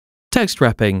Text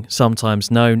wrapping, sometimes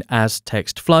known as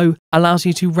text flow, allows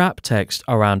you to wrap text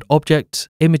around objects,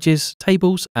 images,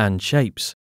 tables, and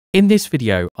shapes. In this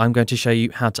video, I'm going to show you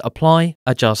how to apply,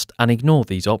 adjust, and ignore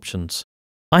these options.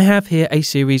 I have here a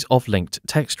series of linked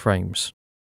text frames,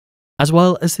 as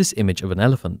well as this image of an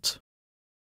elephant.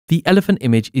 The elephant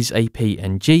image is a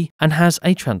PNG and has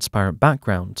a transparent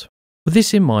background. With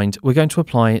this in mind, we're going to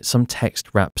apply some text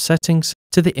wrap settings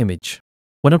to the image.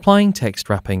 When applying text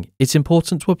wrapping, it's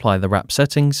important to apply the wrap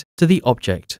settings to the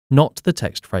object, not the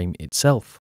text frame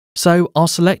itself. So I'll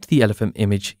select the elephant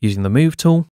image using the Move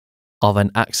tool. I'll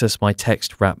then access my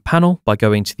text wrap panel by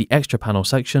going to the Extra Panel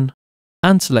section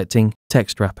and selecting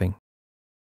Text Wrapping.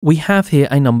 We have here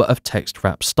a number of text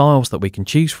wrap styles that we can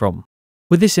choose from.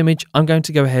 With this image, I'm going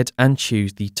to go ahead and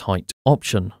choose the Tight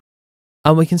option.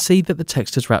 And we can see that the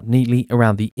text is wrapped neatly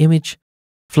around the image,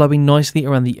 flowing nicely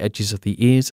around the edges of the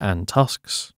ears and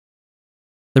tusks.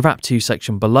 The Wrap To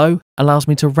section below allows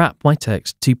me to wrap my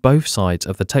text to both sides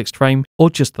of the text frame or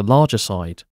just the larger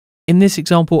side. In this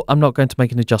example, I'm not going to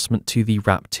make an adjustment to the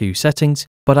Wrap To settings,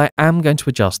 but I am going to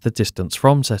adjust the distance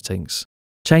from settings.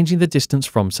 Changing the distance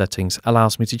from settings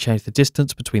allows me to change the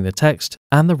distance between the text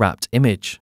and the wrapped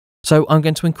image. So I'm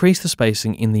going to increase the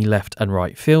spacing in the left and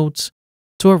right fields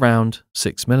to around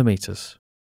 6mm.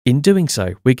 In doing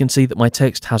so, we can see that my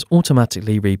text has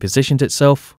automatically repositioned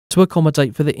itself to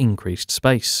accommodate for the increased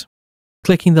space.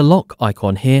 Clicking the lock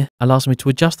icon here allows me to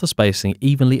adjust the spacing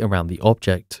evenly around the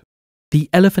object. The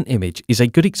elephant image is a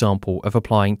good example of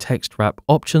applying text wrap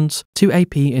options to a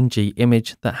PNG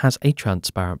image that has a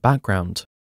transparent background.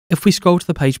 If we scroll to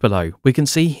the page below, we can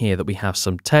see here that we have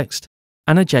some text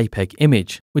and a JPEG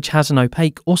image, which has an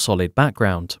opaque or solid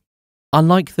background.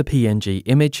 Unlike the PNG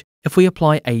image, if we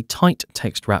apply a tight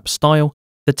text wrap style,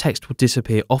 the text will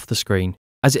disappear off the screen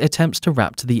as it attempts to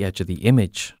wrap to the edge of the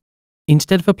image.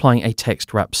 Instead of applying a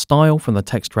text wrap style from the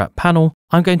text wrap panel,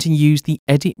 I'm going to use the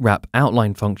Edit Wrap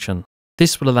Outline function.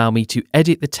 This will allow me to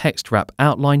edit the text wrap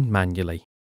outline manually.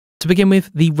 To begin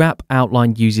with, the wrap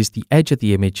outline uses the edge of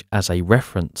the image as a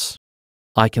reference.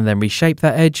 I can then reshape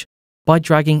that edge by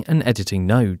dragging and editing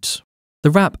nodes.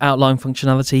 The wrap outline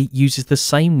functionality uses the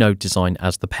same node design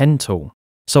as the pen tool.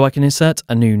 So I can insert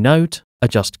a new node,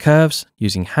 adjust curves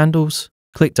using handles,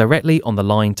 click directly on the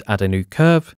line to add a new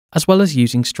curve, as well as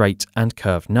using straight and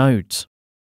curved nodes.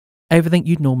 Everything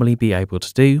you'd normally be able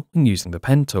to do when using the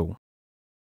pen tool.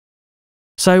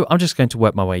 So I'm just going to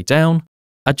work my way down,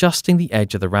 adjusting the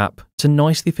edge of the wrap to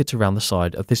nicely fit around the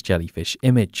side of this jellyfish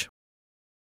image.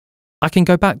 I can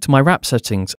go back to my wrap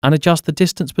settings and adjust the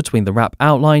distance between the wrap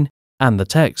outline and the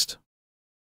text.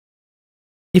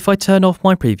 If I turn off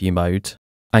my preview mode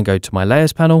and go to my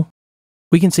Layers panel,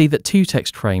 we can see that two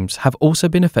text frames have also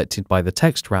been affected by the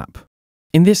text wrap.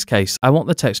 In this case, I want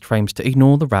the text frames to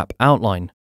ignore the wrap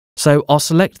outline. So I'll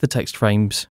select the text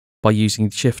frames by using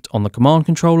Shift on the command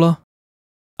controller,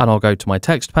 and I'll go to my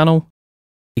text panel,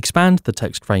 expand the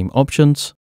text frame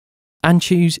options, and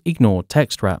choose Ignore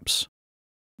Text Wraps.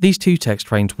 These two text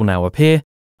frames will now appear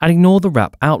and ignore the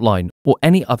wrap outline or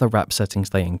any other wrap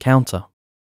settings they encounter.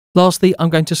 Lastly, I'm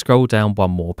going to scroll down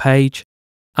one more page,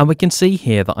 and we can see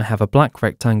here that I have a black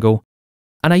rectangle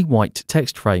and a white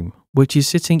text frame, which is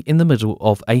sitting in the middle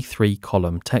of a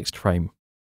 3-column text frame.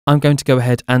 I'm going to go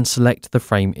ahead and select the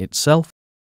frame itself,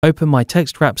 open my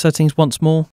text wrap settings once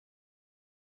more,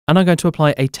 and I'm going to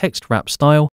apply a text wrap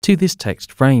style to this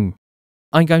text frame.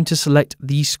 I'm going to select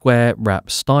the square wrap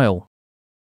style.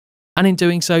 And in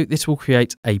doing so, this will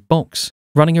create a box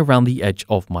running around the edge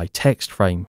of my text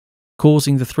frame,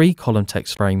 causing the 3-column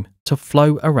text frame to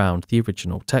flow around the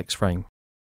original text frame.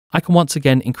 I can once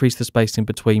again increase the spacing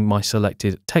between my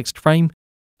selected text frame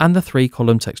and the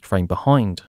 3-column text frame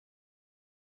behind.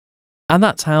 And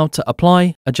that's how to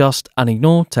apply, adjust, and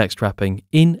ignore text wrapping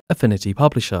in Affinity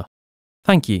Publisher.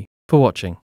 Thank you for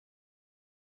watching.